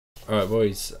Alright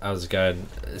boys, how's it going?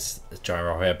 It's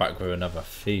Gyro here, back with another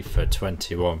FIFA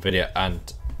 21 video, and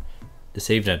this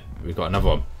evening we've got another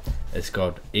one. It's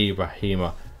called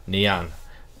Ibrahima Niane,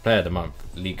 Player of the Month,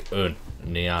 Ligue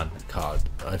Niane card.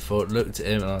 I looked at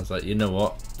him and I was like, you know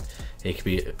what? He could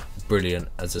be brilliant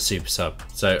as a super sub.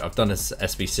 So I've done this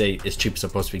SBC, as cheap as I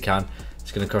possibly can.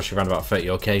 It's going to cost you around about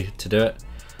 30k to do it,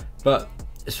 but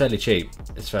it's fairly cheap.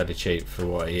 It's fairly cheap for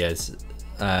what he is.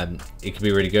 It could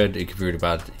be really good, it could be really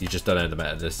bad. You just don't know the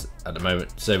meta of this at the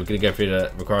moment. So we're going to go through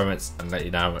the requirements and let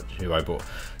you know who I bought.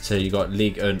 So you got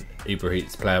Ligue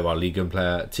Ibrahima player, while Ligue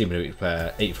player, Team of the Week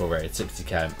player, 84 rated, 60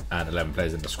 chem, and 11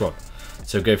 players in the squad.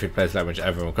 So we'll go through the players level which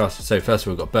everyone costs. So first of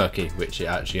all, we've got Berkey, which it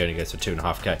actually only goes for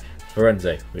 2.5k.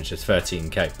 Firenze, which is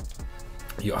 13k.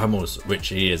 You got Hummels, which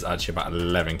he is actually about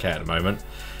 11k at the moment.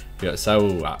 You got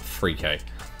Saul at 3k.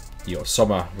 You got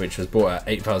Sommer, which was bought at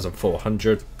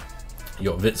 8,400. You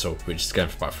got Witzel, which is going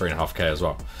for about 3.5k as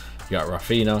well. You got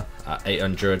Rafinha at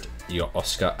 800. You got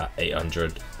Oscar at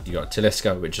 800. You got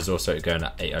Talisca, which is also going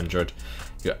at 800.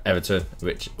 You got Everton,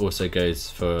 which also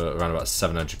goes for around about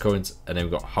 700 coins. And then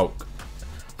we've got Hulk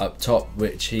up top,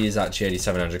 which he is actually only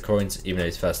 700 coins, even though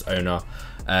he's first owner.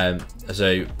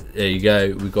 So there you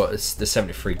go. We've got the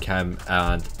 73 chem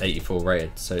and 84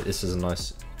 rated. So this is a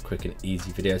nice, quick and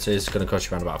easy video. So it's going to cost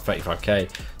you around about 35k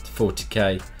to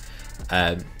 40k.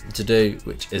 To do,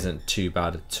 which isn't too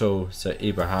bad at all. So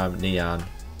Ibrahima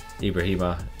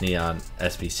Niane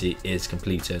Sbc is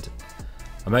completed.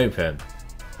 I'm hoping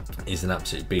he's an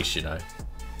absolute beast, you know.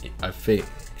 I think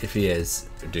if he is,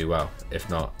 we'll do well. If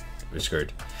not, we're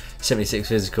screwed. 76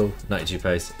 physical, 92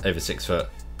 pace, over 6 foot.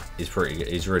 He's pretty good.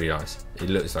 He's really nice. He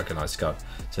looks like a nice card.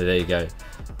 So there you go.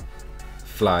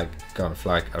 Flag, Ghana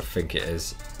flag, I think it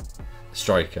is.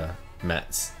 Striker,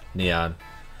 Mets, Niane,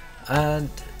 and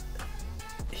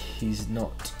he's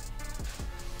not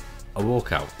a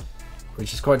walkout,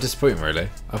 which is quite disappointing really.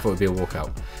 I thought it would be a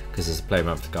walkout because there's a player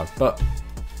month card, but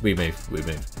we move.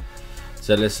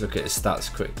 So let's look at his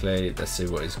stats quickly. Let's see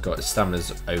what he's got. His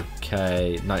stamina's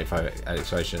okay, 95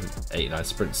 acceleration, 89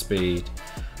 sprint speed,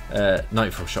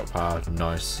 94 shot power,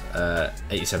 nice,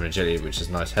 87 agility, which is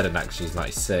nice. Head and accuracy is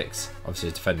 96. Obviously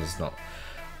his defender's not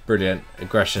brilliant.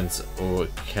 Aggression's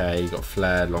okay. You got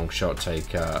flair, long shot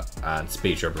taker, and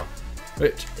speed dribbler,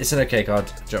 which it's an okay card.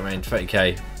 Do you know what I mean?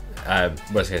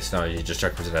 30k. Worst case scenario, you just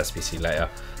chuck him to the SBC later.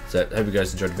 So hope you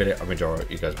guys enjoyed the video. I'm enjoying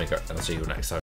it. You guys make it, and I'll see you next time.